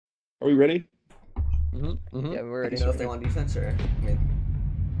Are we ready? Yeah, we're ready. You know if they want defense or I mean,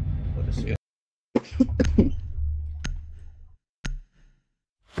 we'll just see.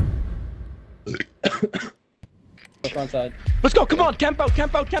 Front side. Let's go! Come on! Tempo!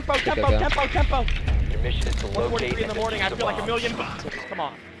 Tempo! Tempo! Tempo! go. Tempo! Tempo! Your mission is to locate 1:43 in the and morning. I defuse feel like a bomb. million bucks. Come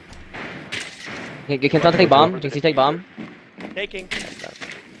on. Can someone take bomb? Can you take bomb? Taking.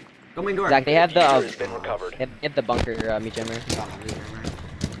 Go main door. Zach, they have the Diffuser has been recovered. they have the bunker meat jammer.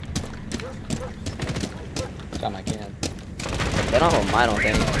 Shot my can. They don't have a mine, I don't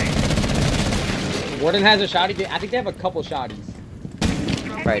think. Warden has a shotty. I think they have a couple shotties.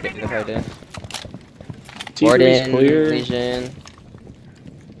 Right, they probably do. T3's Warden, clear. Legion.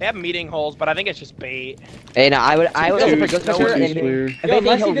 They have meeting holes, but I think it's just bait. Hey, no, I would go for Ghost T2's Pusher and clear. if Yo, anything,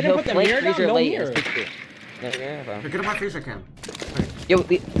 unless you he'll didn't put the flank mirror down, freezer no late mirror. and stick to it. No mirror, bro. Pick it up my freezer cam. Yo, Yo,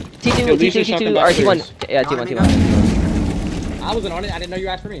 T2, Legion T2, shot the T2, or T1. boxers. Yeah, T1, T1. I wasn't on it. I didn't know you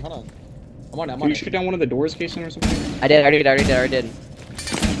asked for me. Hold on. I'm on it. I'm Can on you it. shoot down one of the doors, Kason, or something? I did, I already did.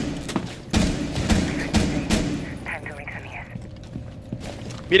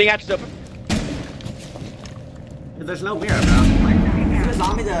 Meeting hatch is open. There's no mirror, bro. Like,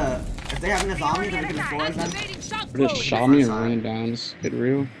 if they have a zombie, then we can destroy them. Or just shot me and ran downs. Get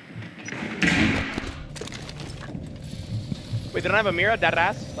real. Wait, they don't have a mirror? Dead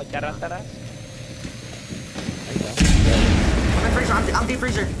ass? Like dead ass, dead ass? I'm in freezer. I'm deep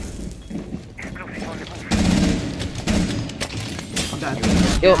freezer. I'm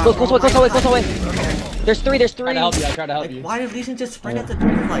dead. Yo, close away. There's three. I tried to help you. I tried to help Like, you. why did Legion just sprint at the door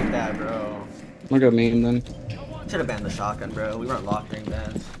like that, bro? I'm gonna go main then. Should have banned the shotgun, bro. We weren't locked ring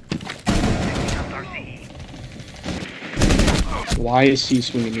bans. Why is he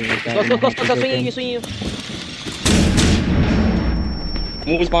swinging me like that? Go, swing you.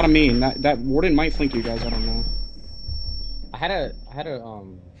 What was bottom main? That Warden might flank you guys. I don't know. I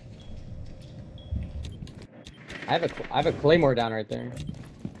have a claymore down right there.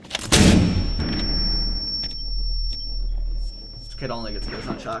 This kid only gets goes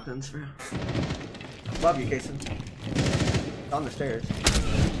on shotguns, bro. Love you, Kason. On the stairs.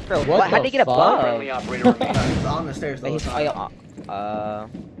 Bro, What how'd the they get fuck? above? Friendly operator remaining. He's on the stairs. He's, Though. that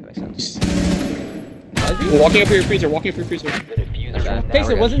makes sense. Walking up for your freezer. Walking up for your freezer. The diffuser is now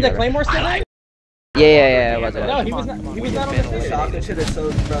Jason, wasn't the secured. claymore still there? Yeah, it was. No, he was not. He was not on the The stairs. shotgun shit is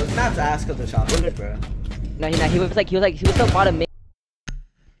so, bro. It's not to ask of the shotgun, bro. No, he was still bottom mid.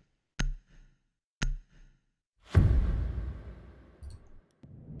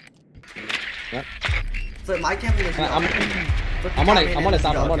 So my camping is. I'm on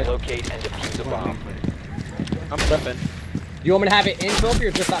it. Locate and defuse the bomb. I'm flipping. You want me to have it in trophy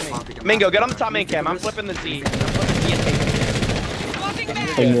or just on me? Mingo, get on the top main cam. I'm flipping the Z. I'm flipping Z and taking.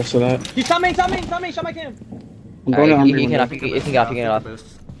 Playing most of that. He's top main, shot my cam. I'm going to You armory can window. off, you can get off.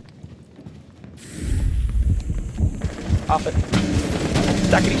 Off it.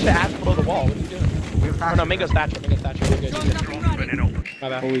 Zach, you should ash below the wall. What are you doing? Oh no, Mingo's Thatcher. You're good. You're good. My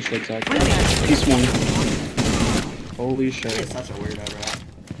bad. Holy shit, Zach. He swung. Holy He's shit. such a weirdo,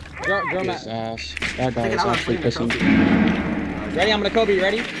 bro. Drum His that. ass. That guy Take it is out, actually I'm swinging pissing. Ready? I'm gonna Kobe. You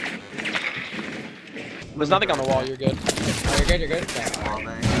ready? There's nothing on the wall. You're good. Oh, you're good. Okay. Oh,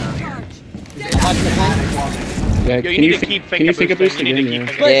 man. I'm watching the flank. Yeah, Yo, can you need you to think keep can finger you think of boosting. this You need to again?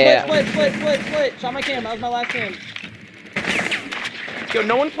 keep Yeah. finger Split. Shot my cam. That was my last cam. Yo,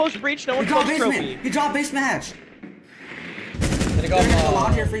 no one close breach. No He one dropped close basement. trophy. He dropped base match. Gonna go. They're gonna go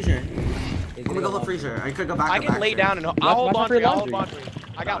laundry or freezer. He's I'm gonna go the freezer. I could go back. I to can back lay stairs. down and I'll hold Watch for laundry. I'll hold laundry. laundry.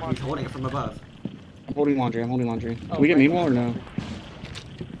 I got He's laundry. holding it from above. I'm holding laundry. Oh, Can we get main wall or no?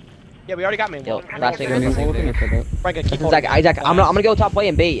 Yeah, we already got main Yo, wall. last Yeah, thing. main wall looking for that. Frank, keep Zach, holding. Zach, I'm gonna go top way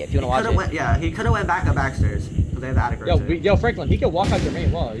and bait if you He wanna could have watch went. it. Yeah, he could have went back up backstairs. Cause they have the attic right Yo, Franklin, he could walk out your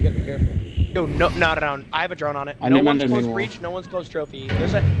main wall. You gotta be careful. Yo, no, not around. I have a drone on it. I No need one's my close main wall. breach. No one's close trophy.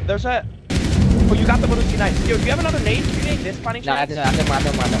 There's a. Oh, you got the Modusi nice. Yo, do you have another nade? Do you need this finding No, I chance? have to.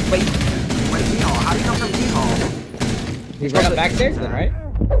 Wait, Wait, T-Hall. How do you come from T-Hall? He's right up backstairs then, right?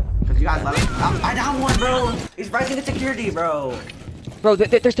 Cause you guys let him. I down one, bro. He's breaking the security, bro. bro,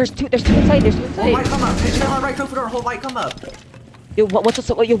 there's two inside. There's two Hold white inside. come up. He's still on right trophy door. Hold white come up. Yo, what's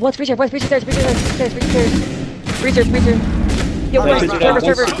freezer? Freezer. Yo, Oh, what's it's One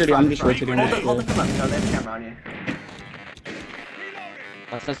server? security, I'm just rotating Hold right it. Hold here. it. Come up. No, they have a camera on you.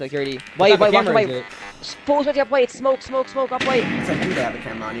 Some security. What Wait, type of watch camera is white. it? Full switch up white. Smoke up white. It's like you they have a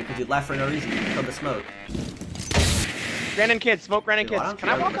camera on you because you left for no reason. You killed the smoke. Granite kids, smoke granite Dude, why kids. don't Can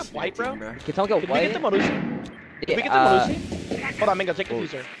you I walk have up a white, bro? team, Can someone go Did we get white? the Modusi? Did we get the Modusi? Hold on, Mingo, take the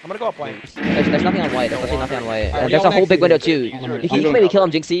diffuser. I'm gonna go up white. There's nothing on white. There's literally nothing on white. Alright, There's y'all a whole next big to window it. too. I'm You can going maybe up. kill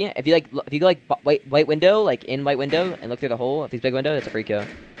him, Jinxie. If you go like white window, like in white window, and look through the hole. If he's big window, it's a free kill.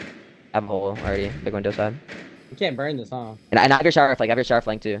 I have a hole already. Big window side. You can't burn this, huh? And I have your shower flank. I have your shower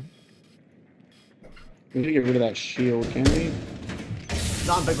flank too. We need to get rid of that shield, can we?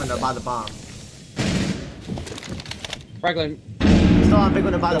 Still on big window by the bomb. Franklin, Still on big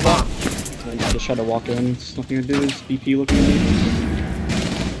window by the bomb. I just tried to walk in. There's nothing to do. Is BP looking at me?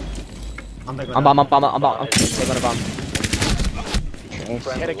 On big window. I'm bomb. Big window bomb.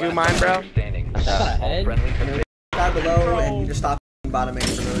 Get a goo mine, bro. Standing. That's All head. friendlies have been Guy below, and you just stop bottom main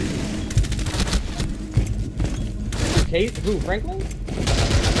for no reason. Kate, who, Franklin?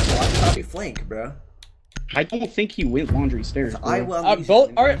 I'll be flank, bro. I don't think he went laundry stairs. Bro. I will.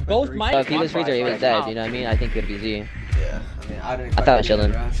 Both mine. So if he was freezer, he was dead. You know what I mean? I think it'd be Z. Yeah, I mean, I didn't. I thought it was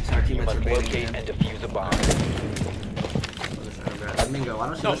chilling. It's just our You teammates are must baiting locate him. and defuse a bomb. Mingo, why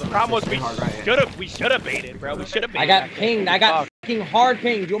don't you No, listen the to problem was Stay Hard Right? we should have baited, bro. We should have baited. I got that pinged. game. I got Fuck. fucking hard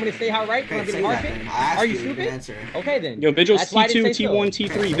pinged. Do you want me to say how right? Okay, When I'm say getting hard that pinged? then. I asked Are you you, didn't stupid? answer. Okay then. Yo, Vigils That's why I T2, didn't say so. T1,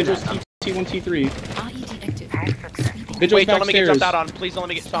 T3. Vigils T1, T3. Vigils Wait, don't let me get jumped out backstairs. on. Please don't let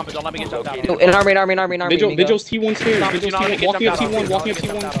me get stomped. Don't let me get jumped out Yo, on. in army. Vigils Mingo. T1 stairs. Stop, Vigils do not let me T1. get Walking up jumped out on. T1. Walking up Do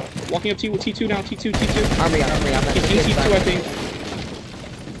not let me get jumped out T1. Walking up T2 now. T2. Army. I'm He's in T2, I think.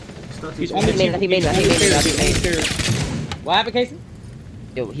 Still He's T2. on the He made T1 me. stairs. What happened, Casey?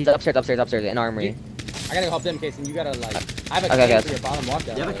 Yo, he's upstairs in armory. I gotta help them, Casey. You gotta like. I have a Okay, camera guys. for your bottom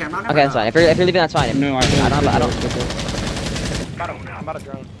walkout. You have a camera on? Okay, that's fine. If you're leaving, that's fine. No, I don't. I'm about to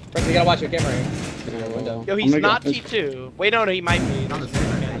drone. Franklin, you gotta watch your camera here. Your window. Yo, he's Oh my not God. T2. Wait, no, he might be. On the same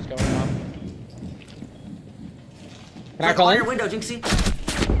thing. Okay, he's going up. Can I call on in? your window, Jinxie.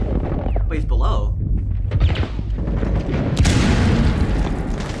 Wait, he's below.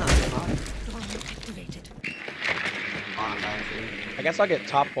 I guess I'll get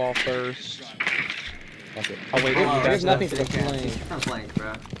top wall first. I'll wait. Oh, There's Did nothing for the flank. I'm flank,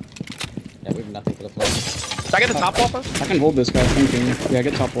 bro. Yeah, we have nothing for the flank. I get the top wall first? I can hold this guy thinking. Yeah,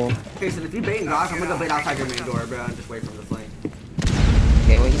 get top wall. Okay, so if you bait Gosh, I'm gonna go bait outside your main door, bro, and just wait from the flank.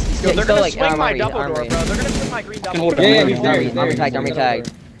 Okay, well, he's Yo, they're still gonna like swing my armory. double door, bro. They're gonna swing my green double hold door. it. Yeah, he's there. He's there. Army tag.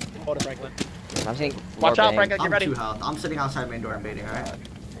 Hold it, Franklin. I'm saying. Watch out, bang. Franklin. Get I'm ready. 2 health. I'm sitting outside main door and baiting, alright?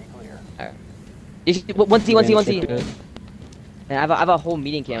 You should, one C. And I have a whole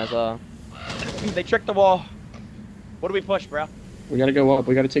meeting cam as well. They tricked the wall. What do we push, bro? We gotta go up.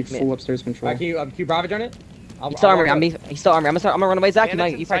 We gotta take full upstairs control. Alright, can you Bravo join it? He's still armory. He's still armory. I'm gonna run away, Zach. You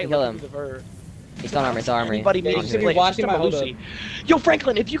Bandits in probably sight, kill looking him. through the vert. He's still armory. Anybody Yeah, meeting you should be split, watching just a my hold Malusi. Yo,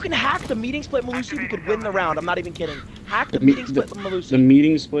 Franklin, if you can hack the meeting split Malusi, we could win the round. I'm not even kidding. Hack the meeting split Malusi. The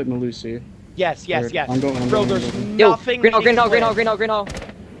meeting split Malusi. Yes. I'm going. Bro, there's Yo, nothing. green hole. meeting split.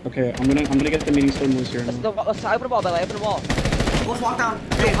 Okay, I'm gonna get the meeting split Malusi right now. Let's open the wall, Bella. Open the wall. Let's walk down.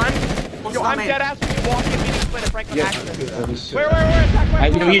 Yo, I'm dead ass when you walk in meeting split and Franklin hacks it. That is- Where? Attack I,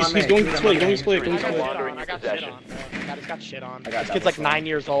 my no, he's going to split. Going to split. Going I to got split. shit on. I got shit on. I just got shit on. This kid's like 9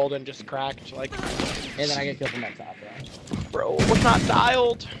 years old and just cracked. Like, And then I get killed from that top, bro. bro, what's not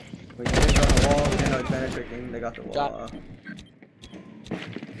dialed? Wait, they got the wall. They know it's penetrating. They got the wall. Got-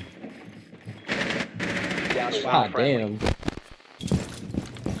 down to God friendly. damn.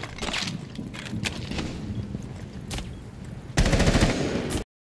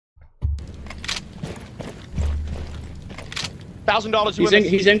 $1,000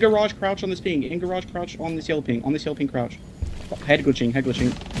 He's in garage crouch on this ping. In garage crouch on this yellow ping. On this yellow ping crouch. Head glitching.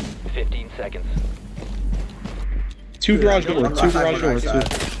 15 seconds. Two garage doors. 10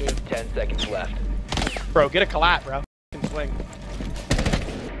 seconds left. Bro, get a collat, bro. Swing.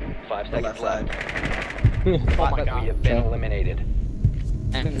 5 The seconds left left. side. Oh my We god. have been eliminated.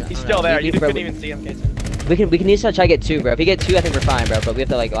 He's still there. You couldn't even see him, Jason. We can just try to get 2, bro. If we get 2, I think we're fine, bro. But we have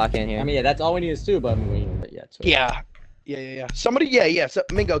to like lock in here. I mean, yeah, that's all we need is 2, but I mean, yeah. So. Yeah. Somebody, yeah. So,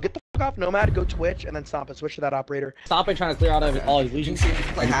 Mingo, get the fuck off Nomad, go Twitch, and then stop and switch to that operator. Stop it trying to clear out of all his legions.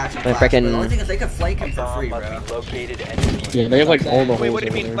 Play hatch and My flash, frickin- but the only thing is they could flank him for Bomb free, must bro. be located and defused. Yeah, they have like all the holes. Wait, what do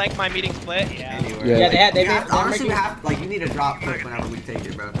you over mean, there. flank my meeting split? Yeah. Yeah. They You have, they're honestly, we making- have, like, you need to drop quick whenever we take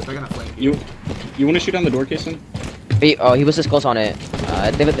it, bro, because they're gonna flank you. You want to shoot down the door, Kason? Oh, he was just close on it. You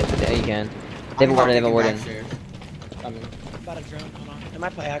can. They have a warden. I mean, About a drone, hold on. Am I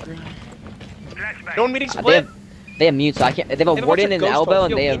play aggro? No one meeting They split? have mute, so I can't. They have a They have a warden bunch and of an ghost elbow, holes.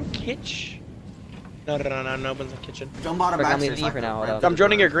 and Yo, they in have. kitch. No, one's in the kitchen. Don't bottom Frick, back I'm stairs, leaving for now, hold up. I'm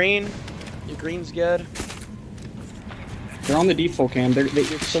droning your green. Your green's good. They're on the default cam. Someone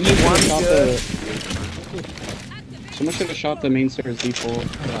should have shot the. Someone should have shot the main stairs default.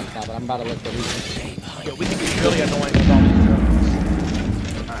 hold on, stop it. I'm about to look for legions. Yo, we think it's really annoying with all these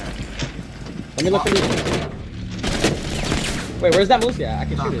drones. Alright. Let me look for legions. Wait, where's that Moose at? I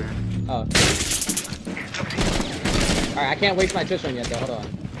can Stop shoot it. there. Oh. Alright, I can't waste my tush on yet, though. Hold on.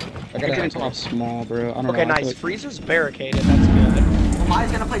 I think you're top small, bro. I don't know. Okay, I nice. feel like- Freezer's barricaded. That's good. Fly's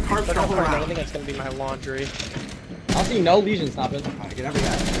gonna play cards the They're whole gonna I round. think that's gonna be my laundry. I don't see no Legion stopping. Alright, get every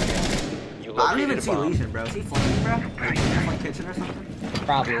guy. You I don't even located a see bomb. Legion, bro. Is he flanking, bro? Like, flank kitchen or something?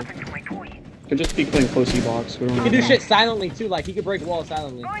 Probably. Could just be playing close E-box. We don't He know. can do shit silently too, like he could break walls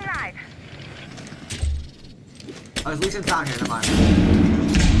silently. Oh, his Legion's down here, never mind.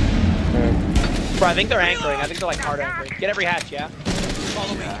 Bro, I think they're anchoring. I think they're like hard anchoring. Get every hatch, yeah?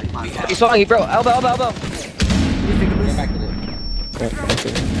 Yeah, come on, He's swung, bro. Elbow. Get back to it.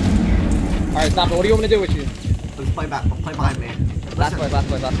 Alright, stop it. What do you want me to do with you? Let's play back. Play behind me. Last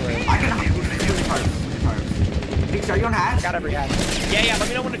Listen, way. I can really cards. Peaks, are you on hatch? Got every hatch. Yeah, let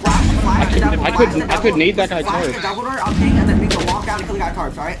me know when to drop. I could need that guy Flash card. the double door, I'll ping, and then we can walk out and kill the guy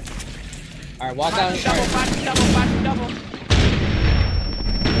cards, alright? Alright, walk down. Double.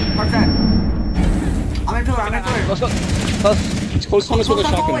 Cards dead. I'm in pillar. Let's go. Close. It's close Thomas with a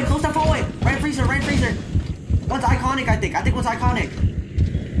shotgun. Close that forward. Rain freezer. One's iconic, I think. One's iconic.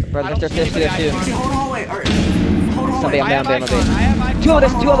 Bro, there's two. See, hold hallway. Or, hold hallway. I'm down. I have icon. Two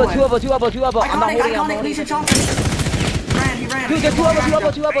elbow. I'm not holding. Iconic, Legion chocolate. He ran. Two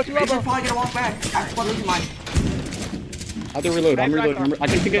elbow. Legion's probably gonna walk back. That's what Legion mine. I have to reload. I'm reloading. I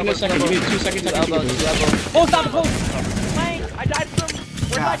can pick it in a second. Give me 2 seconds. I can pick it. Oh, stop it. Flank! I died from.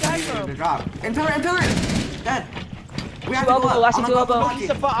 Where did I die from? To drop. In pillar. Dead. We have Two to elbow, go up. last I'm two gonna go elbow. up. He's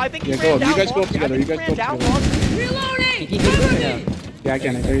a I think he Yeah, go ran up. down. You guys go up Long. together. I You think guys he go ran up down together. Long. Keep pushing now. Yeah, I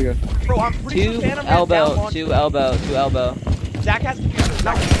can. There you go. Bro, I'm pretty sure Two Phantom ran down elbow. Long. Two elbow. Zach has to be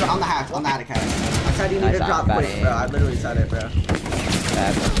No, on the hatch. On the attic hatch. I said you need Nice to drop shot, quick, buddy. bro. I literally said it, bro. Bad I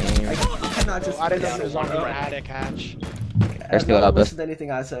fucking. cannot just. I didn't know it was on the attic hatch. There's two Everyone elbows. listen to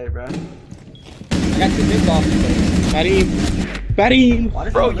anything I say, bro. I got two big off. Batty. Why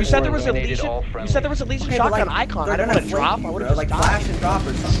does Bro, everyone you said there listen was a to me? Eliminated all Legion. You said there was a Legion Okay, but, shotgun like, icon. they're I don't know gonna how to drop. flank I you, would bro. have Like just flash died. and drop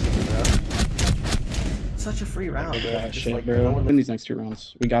or something, bro. Such a free round, bro. Just Shit, like, bro. no one In these next 2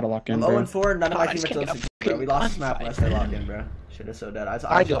 rounds, we gotta lock in, I'm bro. 0-4, none of my God, I just teammates can't don't get a bro. We lost this map gunfight. unless they lock in, bro. Shit is so dead. I I do saw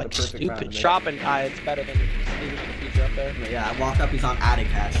like the perfect round. stupid man. shop and it's better than leaving the future up there. Yeah, I walked up, he's on attic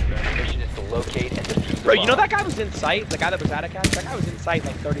hatch, bro. Mission is to locate and defuse the Bro, you know bomb. that guy was in sight? The guy that was attic hatch? That guy was in sight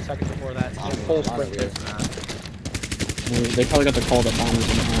like 30 seconds before that. He was full sprinter. They probably got the call that bombers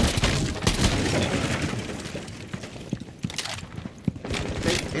in the house.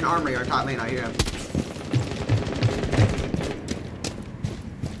 In armory, our top main, I hear him.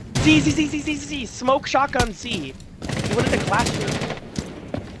 C. Smoke shotgun C. He went into classroom.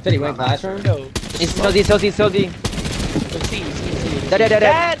 Did he win classroom? Go. It's so D. C. Dead.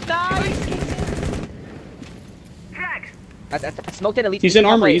 Dead, nice! I smoked in at least. He's in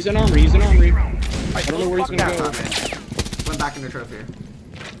armory. He's in armory. I don't know where he's Fuck gonna that. go. Top main. Went back in the trophy.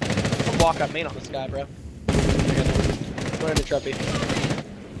 Walk up main on this guy, bro. Went into trophy.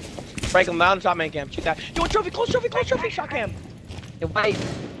 Break him down, top main cam. Shoot that. Yo, trophy, close trophy, shot cam. White.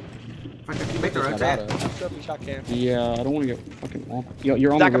 Make the rotate. Trophy, shot cam. Yeah, I don't want to get fucking wall. Yo,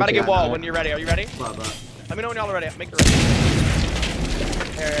 you're on Zach, the I'm about to get rotate. wall when you're ready. Are you ready? Blah, blah. Let me know when y'all are ready. Make the rotate.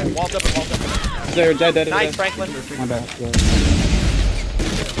 Here, walls up. There, dead. Nice, Franklin. My bad.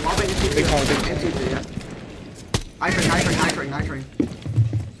 Wall bait in Big tower, big and tower. 2-3, yeah. Night ring.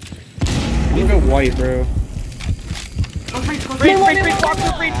 I'm gonna go white, bro. Freeze, walk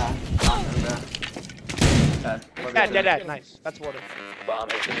through, freeze. Dead. Nice. That's water. Bomb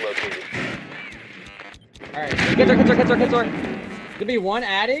has been located. Alright. Kids door. Could be one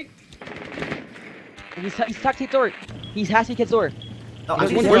attic. He's tucked his door. He has to be kid's door. Oh, I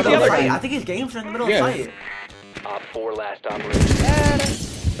think Where's he's in the the other middle of guy? site. I think his games are in the middle Yeah. of site. Op 4 last operator.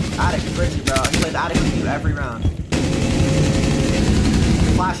 Attic crazy, bro. He plays attic with you every round.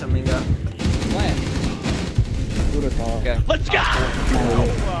 Flash him, Mingo. Plant. Who'd have thought? Okay. Let's go!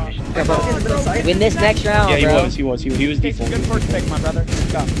 He's in the middle of site. Win this next round, Yeah, bro. he was Okay, default. good first pick, my brother.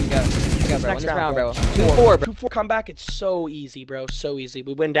 Let's go. Go, bro. Win Next this round, bro. 2-4, 2-4, bro. 2-4 comeback. It's so easy, bro. So easy.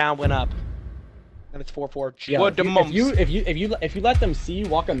 We win down, win up. And it's 4-4. Yo, What the mums? if you let them see you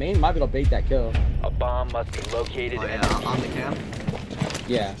walk a main, might be able to bait that kill. A bomb must be located Oh, and yeah, on the cam.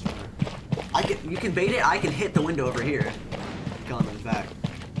 Yeah. You can bait it. I can hit the window over here. Kill him in his back.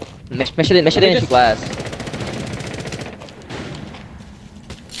 Mesh it in into glass.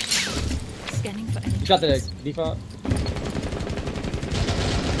 Scanning for You shot the default.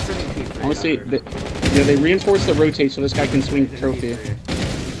 Honestly, they reinforce the rotate so this guy can swing trophy.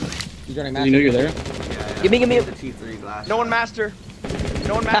 He's running Does he know you're there? Give me. The T3 glass. No one master.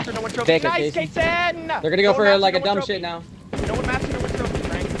 No one trophy. Fake it, Nice, Casey. Kason! They're gonna go No for one like a master, no dumb one shit trophy. now. No one master, no one trophy,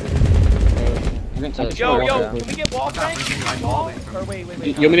 Frank. I'm gonna take Yo, a shot. can we get wall, Frank? Wall? Or wait.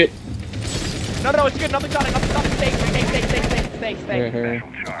 You want me to? No, it's good. Nothing's on it. Stay. Here.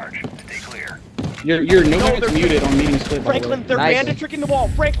 Your no No, gets they're- muted on meeting split. By the Franklin, way. they're Nice. bandit tricking the wall.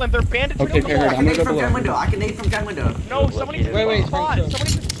 Franklin, they're bandit tricking Okay, the wall. I'm gonna go From gun below. window. I can nade from gun window. No, somebody Wait, wait, spot. Frank,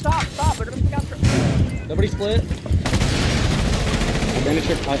 Somebody stop. They're gonna pick out. Nobody split. Bandit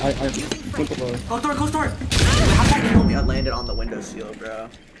trick. I went below. Close door. How did that kill me? I landed on the window seal, bro.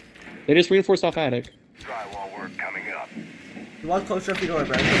 They just reinforced off attic. Drywall work coming up. You want close trophy door,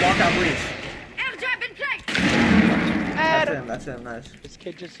 bro. You can walk out, please. Airdrop in place. That's him, nice. This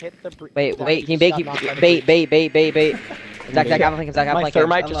kid just hit the. Wait, can you bait? Bait. Zach, I'm flanking. Zach, I'm My flanking.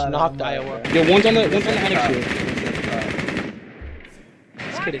 thermite just knocked Iowa. Yo, one's on the attic shield.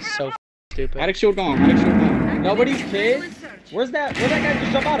 This kid is so stupid. Attic shield gone. Nobody's kid. Where's that guy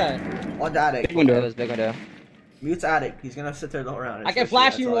just jump out at? On the attic. Big window. It was big window. Mute's attic. He's gonna sit there the whole round. I can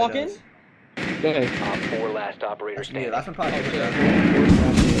flash you walk in. Go ahead. Op 4 last operator That's me. standing. That's probably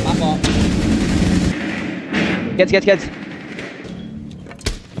My fault. Kids.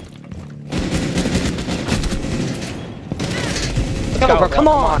 Come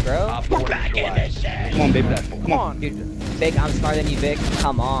on, bro. Op 4 neutralized. Come on, baby. Come on. Dude, Vic, I'm smarter than you, Vic.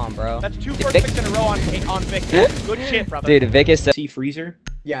 Come on, bro. That's two Dude, first Vic- picks in a row on Vic. Good shit, brother. Dude, Vic is so. See freezer.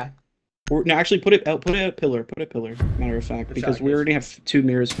 Yeah. Or, no, actually, put a pillar. Matter of fact, Good because shot, we guys. already have 2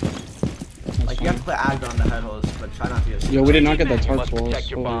 mirrors. Like you have to put ag on the head holes, but try not to use. Yo, we did not get that You tarp must walls. protect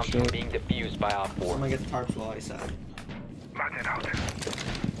your Holy bombs from shit. being defused by Op 4. Someone gets tarps while I said.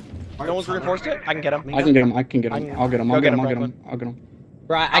 No one's reinforced it. I can get him. I can get him. I'll get him. Go I'll get get him, him. Franklin. I'll get him.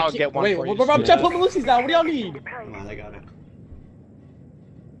 Bro, I I'll can't, get one wait, for you. bro, I'm trying to put Lucy's down. What do y'all need? Come on, I got it.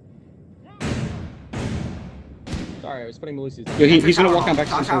 Sorry, I was putting Lucy's down. Yo, he's gonna walk down back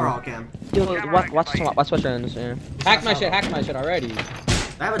to Top the tower center. all cam. Yo, watch what's running this year. Hack my shit already.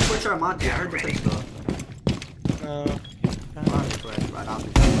 I have a Twitcher on Monty. I heard the pitch though. Right off.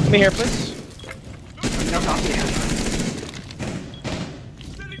 Come here, please. No talk to him.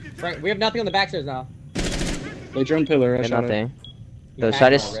 Frank, we have nothing on the backstairs now. They drone pillar. I Did shot it. nothing. We So hacked should I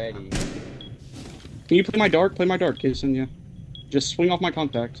just- already. Can you play my dark? Play my dark, Kason. Yeah. Just swing off my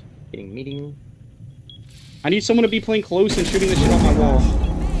contact. Meeting. I need someone to be playing close and shooting the shit off my wall.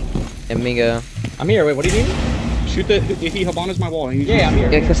 And Mingo. I'm here. Wait, what do you need? Shoot the if he Habana's my wall. Yeah, I'm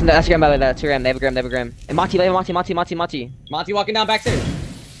here. Yeah, Kristen, that's your gram, by the way. That's your gram. They have a gram. And Monty. Monty walking down backstairs.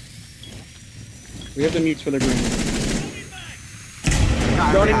 We have the mutes for the green.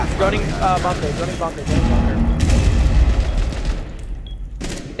 Running bunker.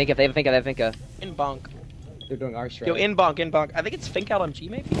 Think of. In bunk. They're doing our strike. Yo, in bunk. I think it's Fink LMG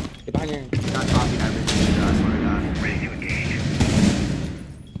maybe. Get behind here. Not talking everything. I swear to God.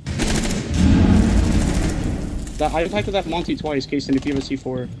 I typed that Monty twice, Kason. If you have a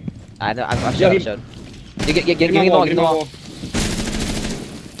C4. I Yo, showed. Give me my the ball. get him my wall.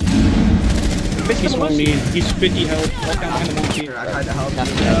 He's on me. He's 50 health. Walk down behind the Monty. Here, I tried to help you.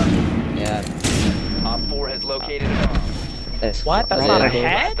 Yeah. Op 4 has located a bomb. This. What? That's not a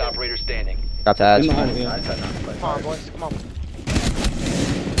head? Last operator standing. Drop to In the edge. hole, I yeah. tried not to play Come on, tarps. boys. Come on,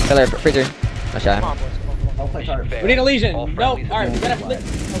 Pillar, freezer. Nice shot. boys. Don't play Mission tarps. failed. We need a lesion. All No, friendlies alright, we have gotta been flip.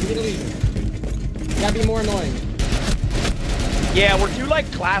 left. Oh, we need a lesion. We gotta be more annoying. Yeah, we're too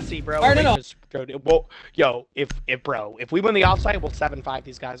like classy, bro. Alright, no, no. Well, yo, if we win the offsite, we'll 7-5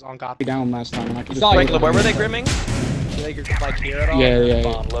 these guys on God. Down last time. And I could just Solid. Franklin, where were they grimming? Do they like here at all? Yeah.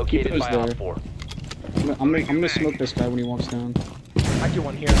 Bomb Keep located those by there. Op 4. I'm gonna smoke this guy when he walks down. I do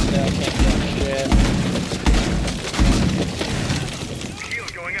one here today. I can't do shit.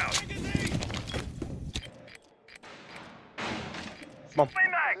 Come on.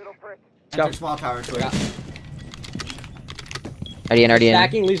 Enter small tower Twitch. Already in.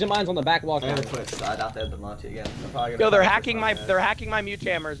 Stacking lesion mines on the back wall. Enter Camera. Twitch. So I doubt they have the Monty again. They're probably gonna Yo, they're find hacking this my one, they're hacking my mute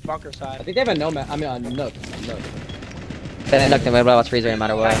jammers bunker I side. think they have a nomad. I mean, a nook. Then look, then watch freezer no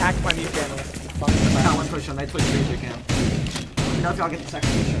matter I what. hacked my mute jammer. I got one push on. They Twitch freezer cam. Let me know if y'all get the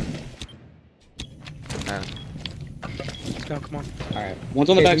second mission. Let's go, come on. Alright. One's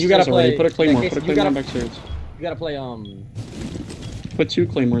on the Kason, back you gotta stairs already. play- Put a claymore. Kason, Put a you claymore on gotta- backstairs. You gotta play, Put 2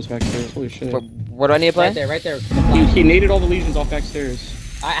 claymores backstairs. Holy shit. Where do I need to play? right there. He naded all the legions off backstairs.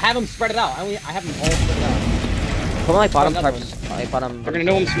 I have them spread it out. I have them all spread it out. Put on like bottom Another tarps. Like bottom. They're gonna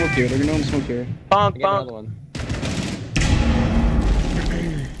know I'm smoke here. Bunk, I get another bunk. one.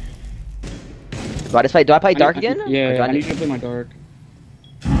 Do I play dark again? Or do Yeah, I I need- need you to play my dark.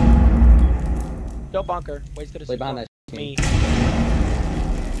 Still bunker. Wasted a Play behind C4. that Me.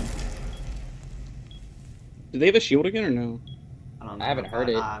 Do they have a shield again or no? I don't know. I haven't heard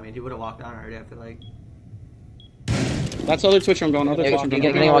it. I mean, he would have walked down already. I feel like. That's other Twitch I'm going. Other Twitch I'm going.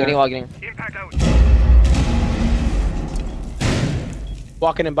 Getting wall.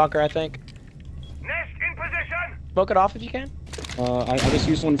 Walking in bunker, I think. Nest in position. Smoke it off if you can. I just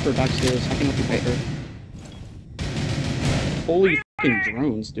used one for backstairs. I can help you better. Holy fucking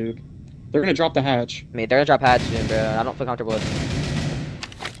drones, dude. They're gonna drop the hatch. I mean, they're gonna drop hatch soon, bro. I don't feel comfortable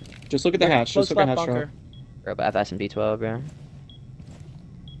with. Just look at the hatch. Just look at the hatch drop. Bro, but FS and B12, bro.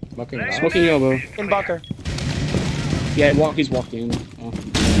 Smoking elbow. In bunker. Yeah, he's walked in. Oh.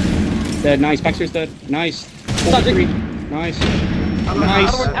 Dead. Nice. Backstairs dead. Nice. 43. Nice.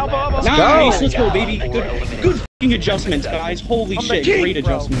 Nice. Elbow. Nice. Let's go, baby. Good fucking adjustments, guys. Holy shit. Great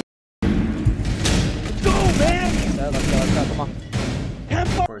adjustment. Let's go, man. Let's go. Come on.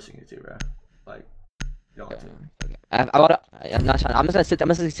 Forcing you to, bro. Like, you don't have to. I'm not trying. I'm just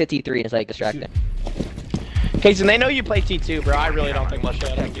gonna sit T3 and it's like distracting. Casey, they know you play T2, bro. I really don't think much of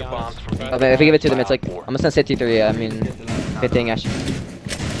it. Protect your bombs from being Okay, if we give it to them, it's like four. I'm just gonna sit T3. I mean, good thing actually.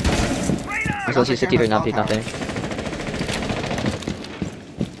 So let's sit T3, nothing.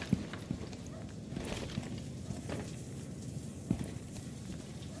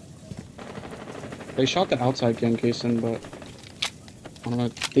 They shot the outside gang casing, but I don't know.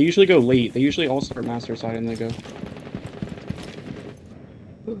 They usually go late. They usually all start master side and they go.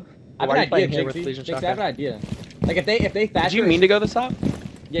 I have Why are you an playing idea, here with Jinxie. Legion Jinxie, I have an idea. Like if they Did thatch. you mean to go this up?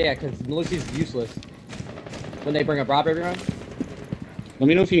 Yeah, because Melusi's useless. When they bring up Rob every round. Let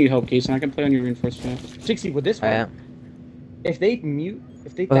me know if you need help, Casey. I can play on your reinforcement. Jinxie, would this work? Alright. If they mute,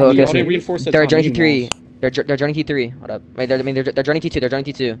 if they Oh, You okay, already so reinforced the they're top joining main T3. They're joining T3. Hold up. Wait, they're joining T2. They're joining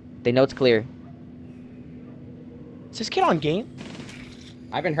T2. They know it's clear. Is this kid on game?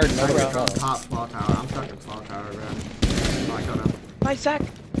 I haven't heard no From top small tower. I'm stuck in small tower, bro. Oh, I don't know. Nice, Zach.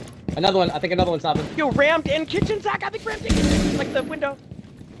 Another one. I think another one's stopping. Yo, rammed in kitchen, Zach. I think rammed in kitchen. Like the window.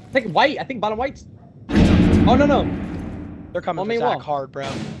 I think white. I think bottom white's. Oh no. They're coming On for main Zach wall. hard, bro.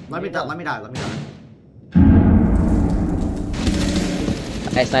 Let me die.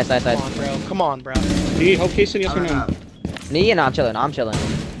 Nice. Come on, bro. Do you need help, Casey? Yes or no? Me and I'm chilling.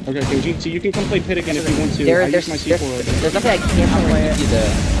 Okay, so you can come play pit again if you want to. I There's use my C4 already. nothing I can't play with you though.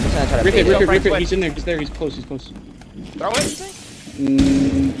 I'm just gonna try to Rip bait it. Frank, He's in there. He's there. He's close. Throw it, you think?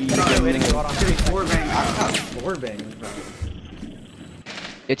 Hold on. Four bangs, bro.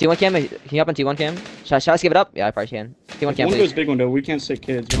 Yo, T1 cam, can you hop on T1 cam? Should I just give it up? Yeah, I probably can. T1 cam, One please. goes big window. We can't sit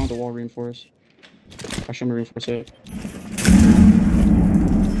kids. We don't have the wall reinforce. I should reinforce it.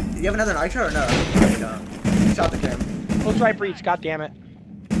 You have another nitro or no? No. Shot the cam. Let's right breach. God damn it.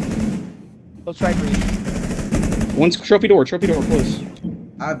 Let's right breach. One's trophy door. Close.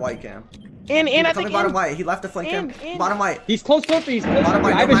 I have white cam. In. I Coming think bottom in. white. He left the flank cam. In. Bottom white. He's close to He's close Bottom to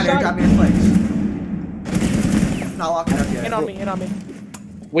white. I No have a matter. shot. Drop me his flanks. Not locking up yet. Hit on me.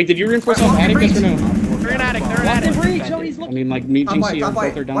 Wait, did you reinforce off attic? Yes or no? They're in attic. Locked in breach. Oh, he's I looking. mean, like, me, Top Jinxie,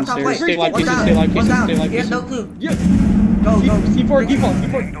 white. both are One top downstairs. white. Stay live, One Casey. down. Stay live, One Casey. down. Stay live, He has Casey. no clue. Yeah. Go. C4 default.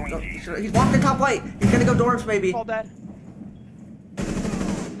 He's walking top white. He's gonna go dorms, baby. All dead.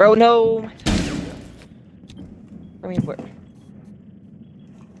 Bro, no.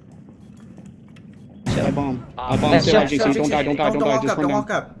 I bomb. That's Stay live, just- Jinxie. Don't die. Just Don't run walk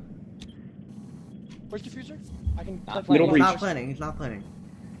down. up. Where's diffuser? I can. Middle He's breach. not planning. He's not planning.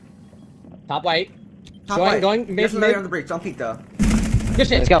 Top white. Top Going- white. going There's mid- another on the breach. Don't peek though. Good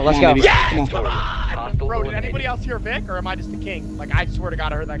shit. Let's go. Come on, baby. Come on. Hostile Bro, did eliminated. anybody else hear Vic, or am I just the king? Like, I swear to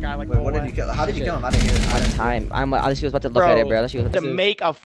God, I heard that guy like. Wait, go what did away. you kill? How did you kill him? I didn't hear it. Out of time. I thought she was about to look at it, bro. I thought she was about To make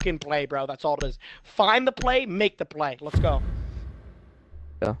a fucking play, bro. That's all it is. Find the play, make the play. Let's go.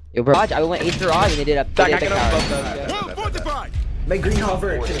 to. Yo, bro, I went 8 for odds and they did a Zach, I big can open tower. both those. Yeah. Make green hall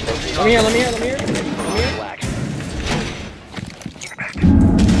vert. Let me hear. Relax.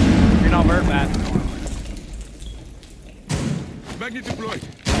 You're not hurt, Matt. Magnet deployed.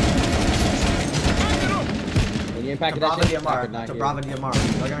 When you To impacted that Bravo shit, I could DMR. not To hear. Bravo DMR.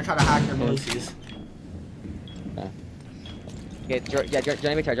 They're gonna try to hack your Melusi's. Okay,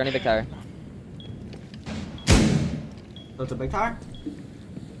 Johnny Big Tower. So it's a big tower?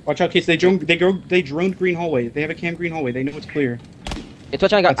 Watch out, Casey. They droned green hallway. They have a cam green hallway. They know it's clear. Yeah,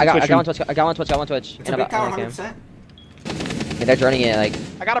 Twitch, I got That's a one Twitch. I got one Twitch. It's a big tower, 100%. Yeah, they're joining it like.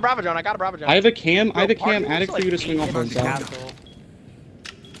 I got a Bravo drone. I have a cam. Bro, Party Attic was for you to like swing off 8 on. versus South. Castle.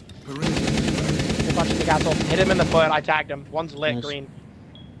 You're punching the castle. Hit him in the foot. I tagged him. One's lit Nice. green.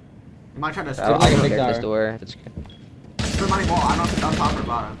 You might try to I steal can big clear this tower. door. Put money wall. I don't know if it's up top or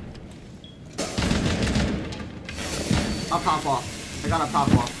bottom. Up top wall. I got up top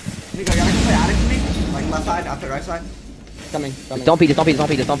wall. You go, you can play attic for me? Like left side, after right side? Coming. Don't peek. Don't peek.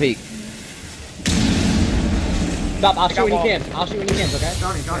 Stop, I'll shoot when you wall. can. Okay?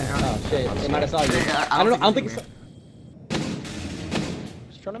 Johnny. Oh shit, they might have saw you. Yeah, I don't think it's it's...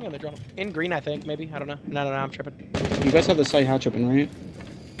 Just droning me on the drone. In green, I think, maybe. I don't know. No, I'm tripping. You guys have the site hatch open, right?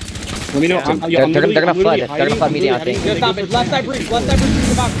 Let me know. Yeah. I'm They're gonna literally flood. hiding. They're gonna flood I'm medium, I literally think. Yo, hiding. stop it. Left side breach. Left side breach. In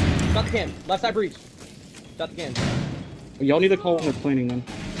the box. Shut the cam. Left side breach. Shut the cam. Y'all need to call when they're planning then.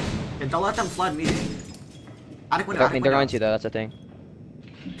 Yeah, don't let them flood me. Attic window, I attic mean, they're window. going to though. That's the thing.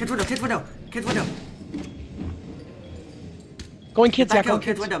 Kids window, kids window, kids window. Going kids, That Zach. kill, Going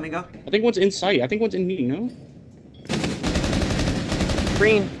kids kids. window, Mingo. I think one's in sight. I think one's in meeting, no?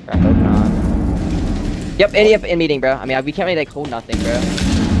 Green. I hope not. Yep, in meeting, bro. I mean, we can't really like hold nothing, bro.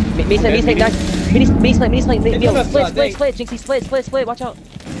 Me split, Jinxie, split, watch out.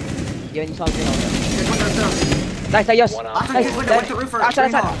 Yeah, you saw the green on there. Kids window still. Nice, yes. Outside kids window, went to roof first.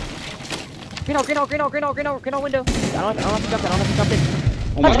 Outside. Green hall. Green hall window. I don't have to jump in.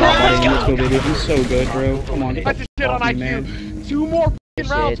 Oh my Let's god, go. let's go, baby. I'm so good, bro. Come on, get That's the shit on fuck, IQ. man. 2 more f***ing Shit,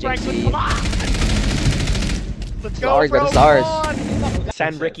 rounds, JC. Franklin. Come on. Let's go, Ours, bro. bro, this is ours. Come on.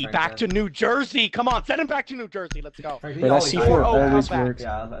 Send Ricky back to New Jersey. Come on, send him back to New Jersey. Let's go. Bro, that C4 always comeback. works.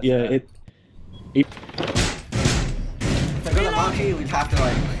 Yeah, Yeah, it. To go to Monkey, we'd have to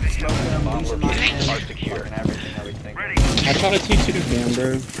like smoke them, leash them on him. Are secure. I shot a T2 cam,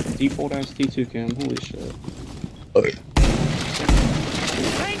 bro. Default ass T2 cam. Holy shit.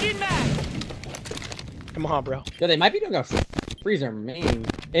 Come on, bro. Yo, they might be doing a freezer main.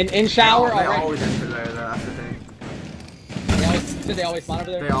 In shower They already. always enter there, though, that's the thing. They always spawn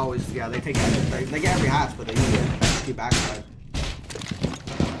over there. They always, yeah, they take they get every hatch, but they usually keep backside.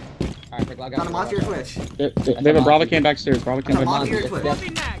 Alright, quick log Got out. a Monty or Twitch? They have a Bravo cam backstairs. Bravo cam That's a backstairs. Monty or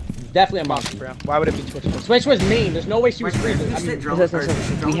Twitch? Definitely a Come on, monster. bro. Why would it be Twitch? Switch was mean. There's no way she was Wait, freezing. I sit mean, drone, listen, or listen,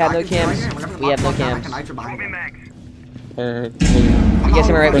 sit we drone have no back in cams. here, whenever the We have box no goes down, cams. I can nitro behind it. You guys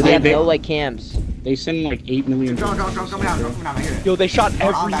am right, but we have They- no like cams. They send like 8 million. Drone, come down, I hear it. Yo, they shot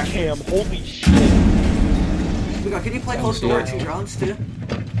Hold on, every back. cam. Holy shit. Mingo, can you play close door or 2 drones too?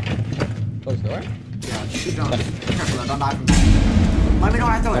 close door. Yeah, 2 drones. Careful though, don't die from that. Let me know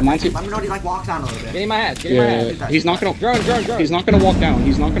how I throw it. Monty- Let me know if he like walks down a little Get bit. in my head. Get in my head. Yeah, he's not gonna. Drone. He's not gonna walk down.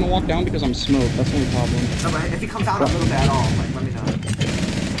 He's not gonna walk down because I'm smoked. That's the only problem. No, but if he comes out a little bit at all, like, let me know.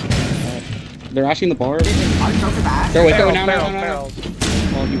 They're ashing the bar. I'll throw for that. Throw it, throw it, Barrels, no. barrels.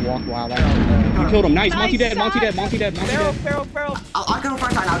 Oh, he walked. Wow, you killed him. Nice. Monty dead. Barrels. I'll go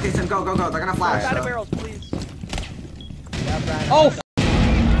front side now. Okay, Sim, go. They're gonna flash. Side of So. barrels, please. Yeah, Brian. Oh,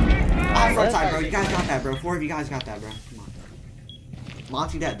 Front side, bro. You guys got that, bro. 4 of you guys got that, bro. Come on.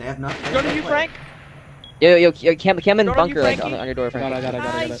 Monty dead. They have nothing. Go to you, Frank. Yo, cam in Go on, bunker you, like Frankie. on your door, Frank. Got it.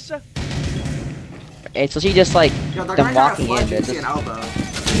 Nice. Hey, so she just like Yo, they're them gonna try to walking flood in. They're Juicy just and elbow.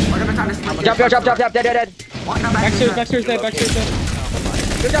 We're gonna try to split drop, dead. Walking up Backstairs dead.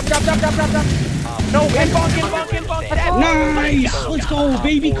 Good job. No, in bunk. Nice. Let's go,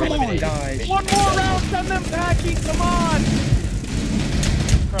 baby. Come on, guys. One more round, send them packing, come on!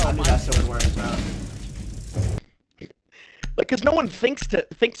 I knew that's so it works, bro. Like, cause no one thinks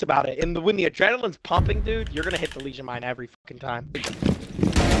about it, and when the adrenaline's pumping, dude, you're gonna hit the Legion Mine every fucking time.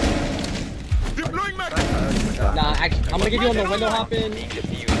 Deploying mag. nah. Actually, I'm gonna give you on the window hop in. Need to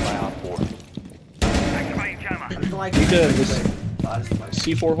be used by Op 4. I just like You did this. I just like-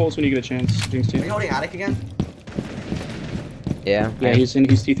 C4 holes when you get a chance. Jinx Are you team. holding attic again? yeah. Yeah, he's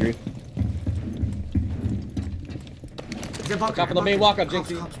T3. He's in bunker. Top of the main walk up,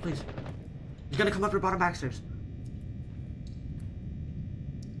 Jinxie. Cops, please. He's gonna come up your bottom backstairs.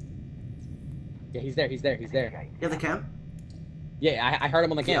 Yeah, he's there. You have the cam? Yeah, I heard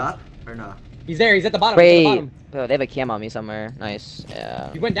him on the Is he cam. up or no? He's there. He's at the bottom. He's at the Wait, bottom. oh, they have a cam on me somewhere. Nice.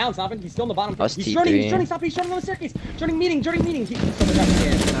 Yeah. He went down, Stompn. He's still in the bottom. Oh, it's He's T3. turning, stop. He's turning on the staircase. Turning meeting. He,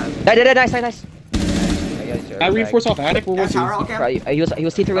 Nice. I reinforce off attic. Where was he? Tower all cam? Right, he was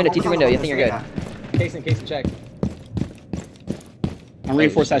T3 window. You think you're good? Case and check. I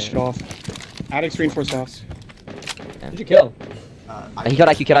reinforce that shit off. Attic's reinforced off. Who'd you kill? He killed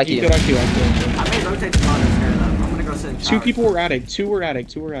IQ. You good IQ. I may rotate the bottom here though. I'm gonna go sit in 2 tower. people were attic. 2 were attic.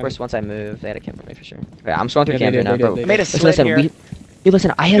 Of course, once I move, they had a cam for me for sure. Okay, I'm scrolling through Yeah, cams they right now, did, bro. they did. Made a slit Listen, here.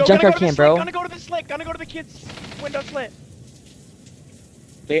 listen, I have Yo, junkyard gonna cam, bro. Gonna go to the slit, gonna go to the kids' window slit.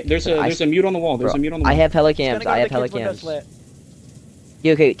 There's a mute on the wall. There's a mute on the wall. I have hella Gonna cams. go I to have the hella kids' window cams. slit.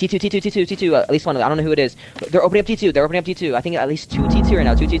 Yeah, okay, T2, at least one. I don't know who it is. They're opening up T2. I think at least 2 T2 right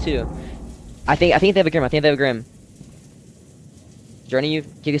now. 2 T2. I think they have a grim. Journey, you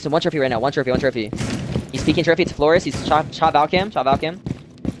give you some 1 trophy right now. 1 trophy. He's peeking trophy to Flores. He's chop Valcam. Okay,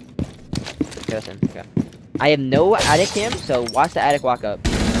 that's him. Okay. I have no attic cam, so watch the attic walk up.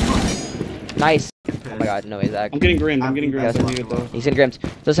 Nice. Oh my god, no way, Zach. I'm getting grimmed. Yeah, I believe it though. He's in Grims.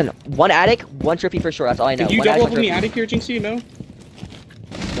 Listen, 1 attic, 1 trophy for sure. That's all I know. Did you One double attic, up in the one attic here, Jinxie? No?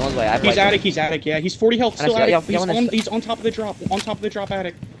 trophy. No one's way. I have He's like- attic. Yeah, he's 40 health. Still Yeah, attic. yeah, He's on top of the drop. On top of the drop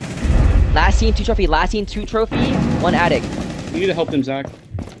attic. Last scene, 2 trophy. 1 attic. You need to help them, Zach.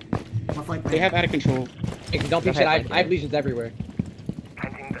 flank They have attic control. Hey, don't peek shit. I have lesions everywhere.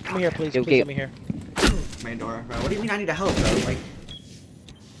 Come here, please. Yo, Please yo. let me here. Main door, bro. What do you mean I need to help, bro? Like,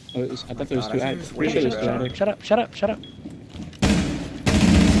 Oh, I thought there was God, two I attic. just Pretty sure waited there's two attic. Shut up, shut up, shut up.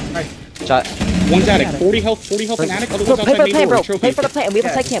 Shot. One's attic. 40 health in attic. Other Bro, one's play for outside the main plant, door. bro. Trophy. Play for the plant. We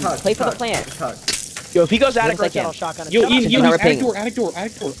have a side cam. tug, Play for the tug, plant. tug. Yo, if he goes attic One right then, second. I'll shotgun him. Yo, Shut up. Ian, He's he's never attic ping. door, attic door,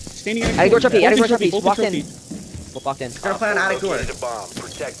 attic door. Standing Attic door trophy. Attic door Both in trophy. both in Walked in. trophy. Both walked in. Gonna play on attic door. Located a bomb.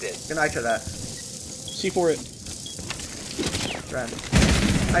 Protect it. Gonna nitro that. See for it. Ren.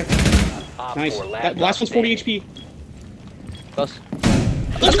 Op Nice. 4 That last one's 40 HP. Close.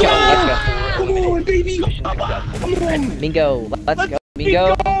 Let's go! Come on, baby! Mingo. Let's go.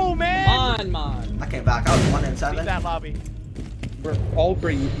 Mingo. Go, man! Come on. I came back. I was 1 in Leave 7. that lobby. We're all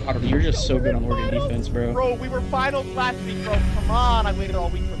bring out of you're just so good on Oregon defense, bro. Bro, we were finals last week, bro. Come on, I waited all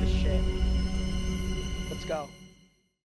week for this shit. Let's go.